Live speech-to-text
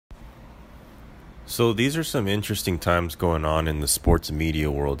So these are some interesting times going on in the sports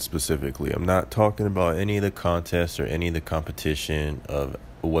media world specifically. I'm not talking about any of the contests or any of the competition of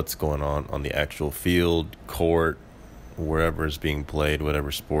what's going on the actual field, court, wherever is being played,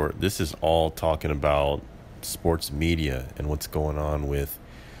 whatever sport. This is all talking about sports media and what's going on with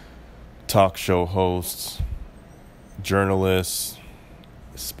talk show hosts, journalists,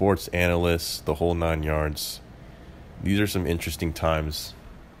 sports analysts, the whole nine yards. These are some interesting times.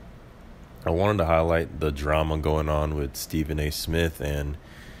 I wanted to highlight the drama going on with Stephen A. Smith and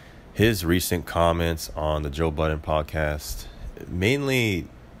his recent comments on the Joe Budden podcast, mainly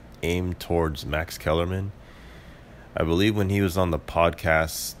aimed towards Max Kellerman. I believe when he was on the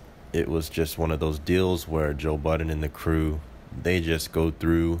podcast, it was just one of those deals where Joe Budden and the crew, they just go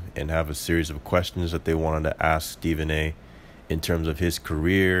through and have a series of questions that they wanted to ask Stephen A. in terms of his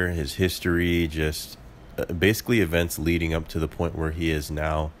career, his history, just basically events leading up to the point where he is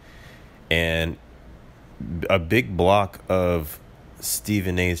now. And a big block of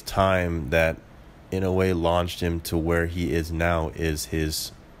Stephen A's time that in a way launched him to where he is now is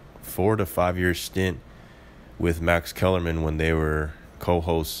his 4 to 5 year stint with Max Kellerman when they were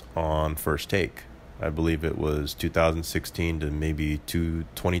co-hosts on First Take. I believe it was 2016 to maybe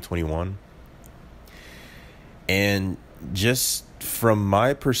 2021. And just from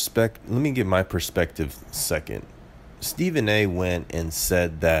my perspective, let me give my perspective second. Stephen A went and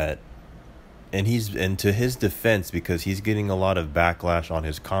said that, and to his defense, because he's getting a lot of backlash on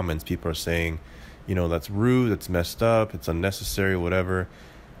his comments, people are saying, that's rude, that's messed up, it's unnecessary, whatever.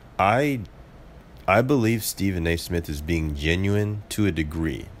 I believe Stephen A. Smith is being genuine to a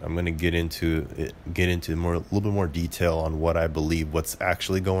degree. I'm going to get into a little bit more detail on what I believe, what's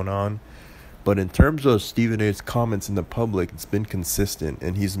actually going on. But in terms of Stephen A.'s comments in the public, it's been consistent,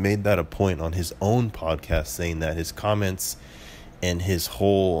 and he's made that a point on his own podcast, saying that his comments and his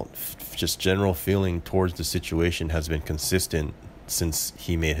whole just general feeling towards the situation has been consistent since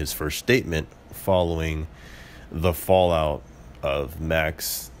he made his first statement following the fallout of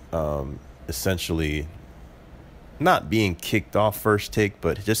Max essentially not being kicked off First Take,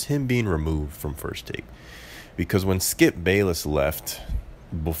 but just him being removed from First Take. Because when Skip Bayless left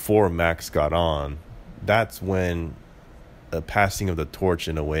before Max got on, that's when a passing of the torch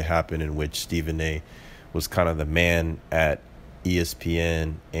in a way happened, in which Stephen A. was kind of the man at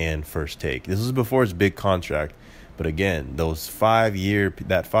ESPN and First Take. This was before his big contract, but again, that 5 year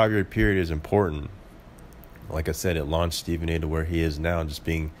period is important. Like I said, it launched Stephen A. to where he is now, just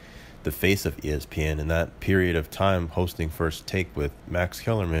being the face of ESPN. And that period of time hosting First Take with Max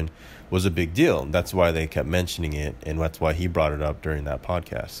Kellerman was a big deal. That's why they kept mentioning it, and that's why he brought it up during that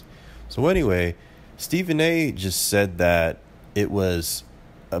podcast. So anyway, Stephen A. just said that it was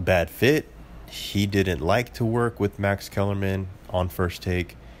a bad fit. He didn't like to work with Max Kellerman on First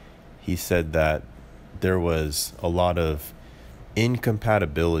Take. He said that there was a lot of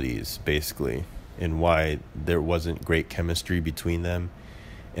incompatibilities, basically, and why there wasn't great chemistry between them,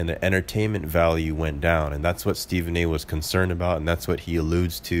 and the entertainment value went down. And that's what Stephen A. was concerned about, and that's what he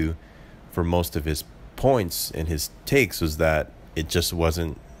alludes to for most of his points and his takes, was that it just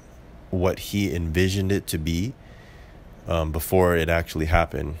wasn't what he envisioned it to be before it actually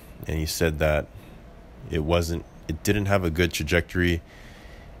happened. And he said that it didn't have a good trajectory,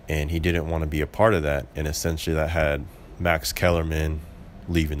 and he didn't want to be a part of that. And essentially that had Max Kellerman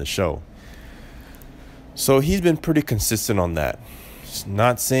leaving the show. So he's been pretty consistent on that.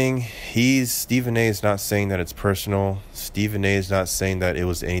 Stephen A. is not saying that it's personal. Stephen A. is not saying that it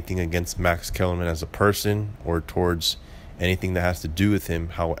was anything against Max Kellerman as a person or towards anything that has to do with him.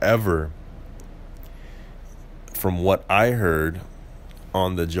 However, from what I heard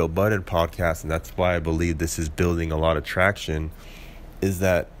on the Joe Budden podcast, and that's why I believe this is building a lot of traction, is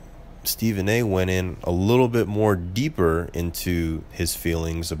that Stephen A. went in a little bit more deeper into his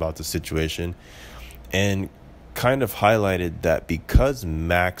feelings about the situation and kind of highlighted that because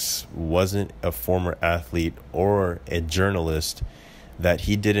Max wasn't a former athlete or a journalist, that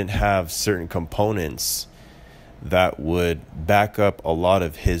he didn't have certain components that would back up a lot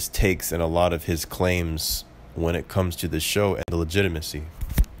of his takes and a lot of his claims when it comes to the show and the legitimacy.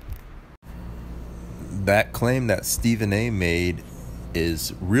 That claim that Stephen A. made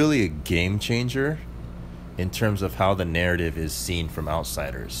is really a game changer in terms of how the narrative is seen from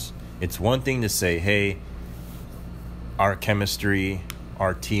outsiders. It's one thing to say, hey, our chemistry,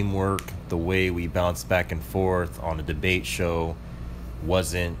 our teamwork, the way we bounce back and forth on a debate show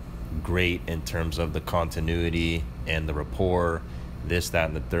wasn't great in terms of the continuity and the rapport, this, that,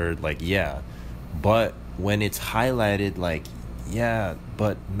 and the third. But when it's highlighted,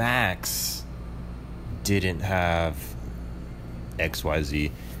 but Max didn't have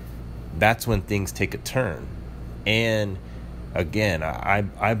XYZ, that's when things take a turn. And again,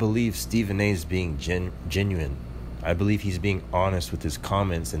 I believe Stephen A is being genuine. I believe he's being honest with his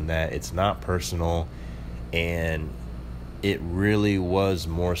comments, and that it's not personal, and it really was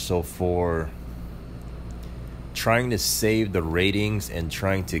more so for trying to save the ratings and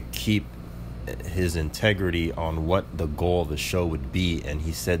trying to keep his integrity on what the goal of the show would be. And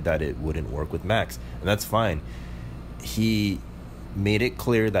he said that it wouldn't work with Max, and that's fine. He made it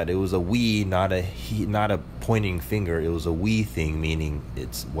clear that it was a we, not a pointing finger. It was a we thing, meaning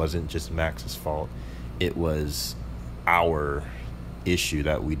it wasn't just Max's fault. It was our issue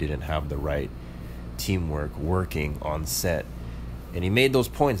that we didn't have the right teamwork working on set. And he made those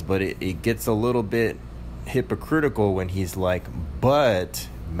points, but it gets a little bit hypocritical when he's like, but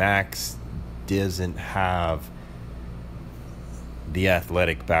Max doesn't have the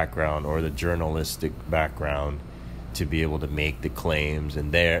athletic background or the journalistic background to be able to make the claims,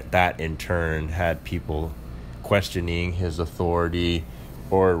 and that in turn had people questioning his authority,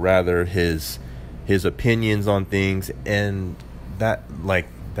 or rather his opinions on things, and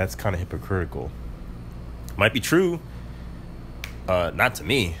that's kind of hypocritical. Might be true, not to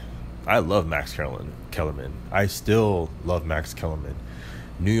me. I love Max Kellerman. I still love Max Kellerman.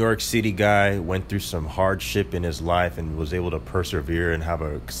 New York City guy, went through some hardship in his life and was able to persevere and have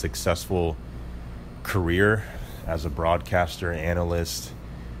a successful career as a broadcaster, analyst.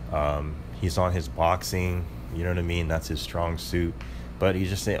 He's on his boxing, you know what I mean? That's his strong suit. But he's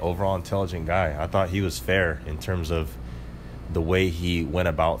just an overall intelligent guy. I thought he was fair in terms of the way he went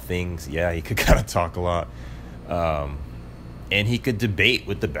about things. Yeah, he could kind of talk a lot. And he could debate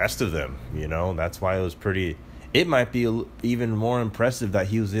with the best of them, you know? That's why it might be even more impressive that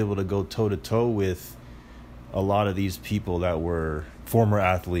he was able to go toe-to-toe with a lot of these people that were former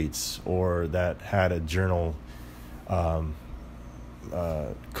athletes or that had a journal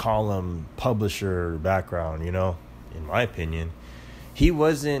column publisher background, you know? In my opinion, he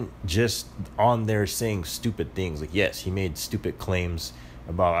wasn't just on there saying stupid things. Like, yes, he made stupid claims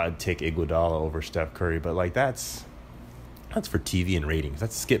about I'd take Iguodala over Steph Curry, but like that's for TV and ratings.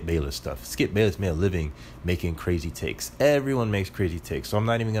 That's Skip Bayless stuff. Skip Bayless made a living making crazy takes. Everyone makes crazy takes, so I'm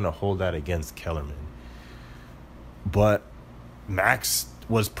not even going to hold that against Kellerman. But Max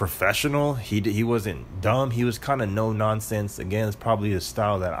was professional. He wasn't dumb. He was kind of no nonsense. Again, it's probably a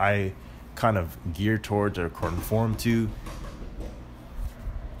style that I kind of gear towards or conform to.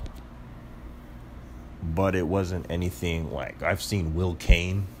 But it wasn't anything like I've seen Will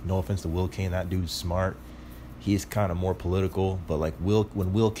Kane. No offense to Will Kane, that dude's smart. He's kind of more political, but like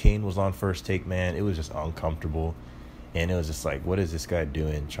when Will Kane was on First Take, man, it was just uncomfortable, and it was just like, what is this guy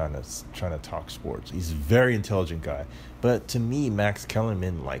doing trying to talk sports? He's a very intelligent guy, but to me, Max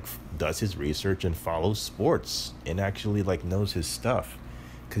Kellerman like does his research and follows sports and actually like knows his stuff,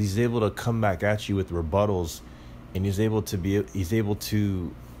 because he's able to come back at you with rebuttals, and he's able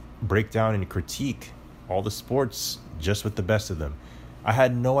to break down and critique all the sports just with the best of them. I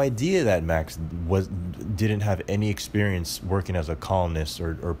had no idea that Max didn't have any experience working as a columnist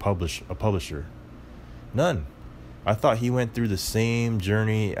or a publisher. None. I thought he went through the same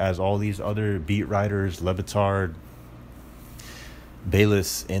journey as all these other beat writers, Levitard,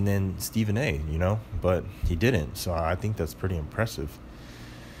 Bayless, and then Stephen A, you know? But he didn't, so I think that's pretty impressive.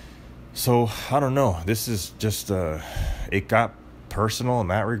 So, I don't know. This is just, it got personal in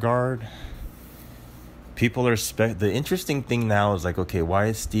that regard. People are the interesting thing now is like, okay, why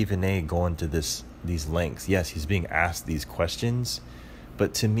is Stephen A going to these lengths? Yes, he's being asked these questions,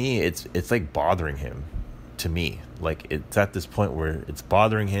 but to me, it's like bothering him. To me, like it's at this point where it's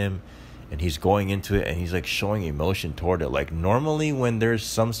bothering him, and he's going into it, and he's like showing emotion toward it. Like normally, when there's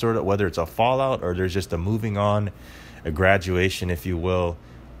some sort of, whether it's a fallout or there's just a moving on, a graduation, if you will,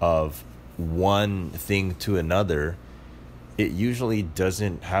 of one thing to another, it usually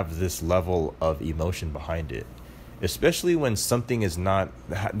doesn't have this level of emotion behind it, especially when something is not.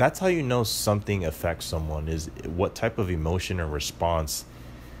 That's how you know something affects someone, is what type of emotion or response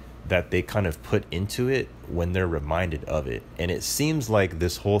that they kind of put into it when they're reminded of it. And it seems like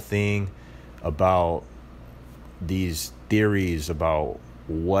this whole thing about these theories about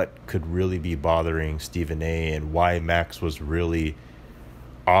what could really be bothering Stephen A and why Max was really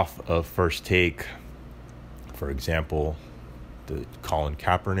off of First Take, for example, the Colin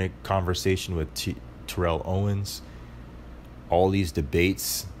Kaepernick conversation with Terrell Owens, all these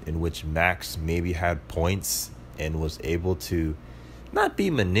debates in which Max maybe had points and was able to not be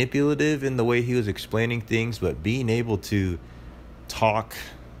manipulative in the way he was explaining things, but being able to talk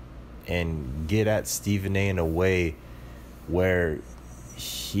and get at Stephen A in a way where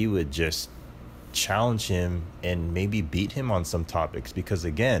he would just challenge him and maybe beat him on some topics, because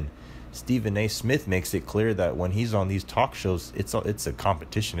again, Stephen A. Smith makes it clear that when he's on these talk shows, it's a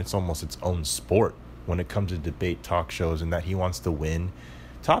competition. It's almost its own sport when it comes to debate talk shows, and that he wants to win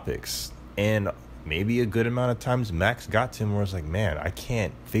topics. And maybe a good amount of times Max got to him where it's like, man, I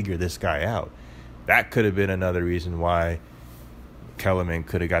can't figure this guy out. That could have been another reason why Kellerman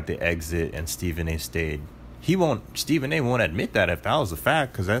could have got the exit and Stephen A. stayed. Stephen A. won't admit that if that was a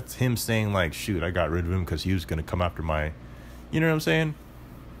fact, because that's him saying like, shoot, I got rid of him because he was going to come after my, you know what I'm saying?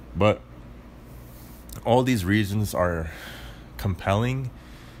 But all these reasons are compelling.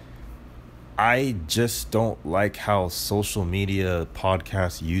 I just don't like how social media,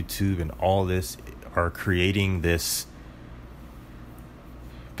 podcasts, YouTube, and all this are creating this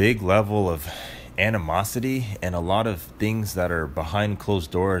big level of animosity, and a lot of things that are behind closed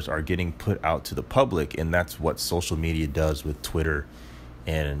doors are getting put out to the public. And that's what social media does with Twitter.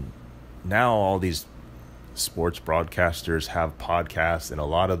 And now all these sports broadcasters have podcasts, and a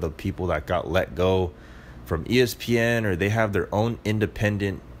lot of the people that got let go from ESPN, or they have their own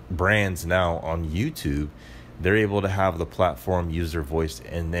independent brands now on YouTube, they're able to have the platform, use their voice,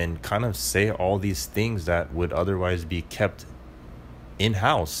 and then kind of say all these things that would otherwise be kept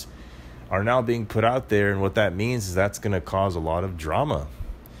in-house are now being put out there. And what that means is that's going to cause a lot of drama.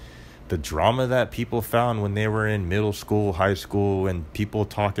 The drama that people found when they were in middle school, high school, and people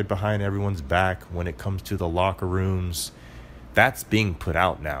talking behind everyone's back when it comes to the locker rooms, that's being put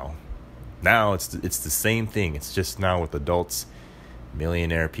out now. Now it's the same thing. It's just now with adults,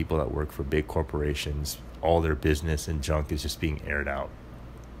 millionaire people that work for big corporations. All their business and junk is just being aired out.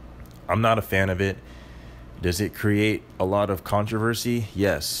 I'm not a fan of it. Does it create a lot of controversy?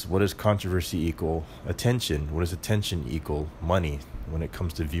 Yes. What does controversy equal? Attention. What does attention equal? Money when it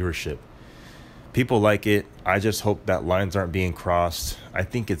comes to viewership. People like it. I just hope that lines aren't being crossed. I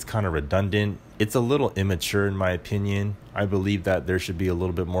think it's kind of redundant. It's a little immature in my opinion. I believe that there should be a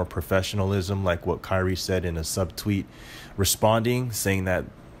little bit more professionalism, like what Kyrie said in a subtweet responding, saying that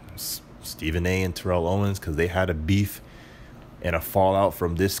Stephen A. and Terrell Owens, because they had a beef and a fallout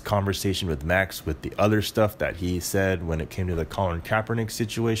from this conversation with Max, with the other stuff that he said when it came to the Colin Kaepernick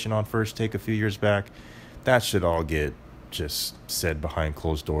situation on First Take a few years back, that should all get just said behind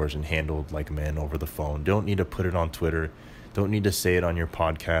closed doors and handled like men over the phone. Don't need to put it on Twitter. Don't need to say it on your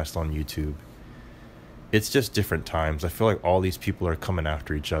podcast on YouTube. It's just different times. I feel like all these people are coming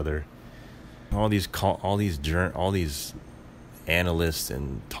after each other. All these analysts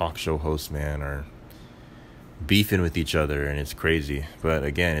and talk show hosts, man, are beefing with each other, and it's crazy. But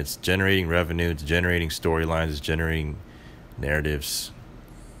again, it's generating revenue, it's generating storylines, it's generating narratives,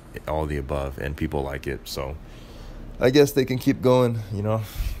 all the above, and people like it. So I guess they can keep going, you know.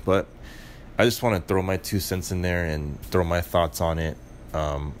 But I just want to throw my 2 cents in there and throw my thoughts on it.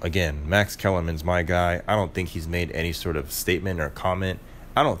 Again, Max Kellerman's my guy. I don't think he's made any sort of statement or comment.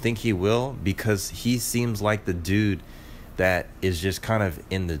 I don't think he will, because he seems like the dude that is just kind of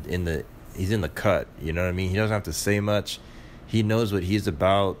he's in the cut, you know what I mean? He doesn't have to say much. He knows what he's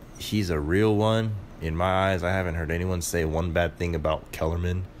about. He's a real one. In my eyes, I haven't heard anyone say one bad thing about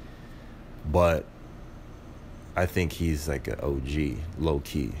Kellerman, but I think he's like an OG, low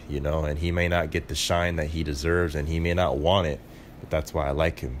key, you know, and he may not get the shine that he deserves, and he may not want it, but that's why I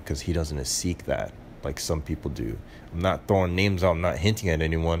like him, because he doesn't seek that like some people do. I'm not throwing names out, I'm not hinting at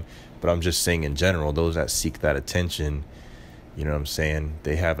anyone, but I'm just saying in general, those that seek that attention, you know what I'm saying,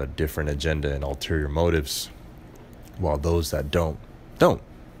 they have a different agenda and ulterior motives, while those that don't.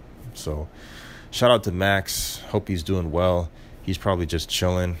 So shout out to Max. Hope he's doing well. He's probably just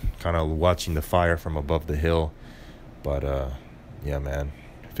chilling, kind of watching the fire from above the hill. But yeah, man,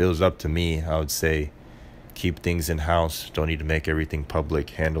 if it was up to me, I would say keep things in house. Don't need to make everything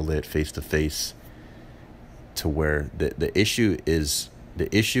public. Handle it face to face, to where the issue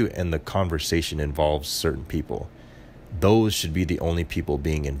and the conversation involves certain people. Those should be the only people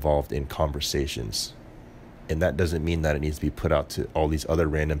being involved in conversations. And that doesn't mean that it needs to be put out to all these other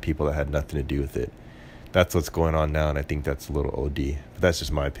random people that had nothing to do with it. That's what's going on now, and I think that's a little OD. But that's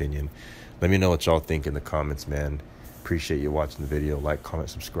just my opinion. Let me know what y'all think in the comments, man. Appreciate you watching the video. Like, comment,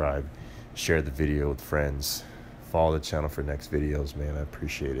 subscribe. Share the video with friends. Follow the channel for next videos, man. I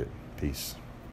appreciate it. Peace.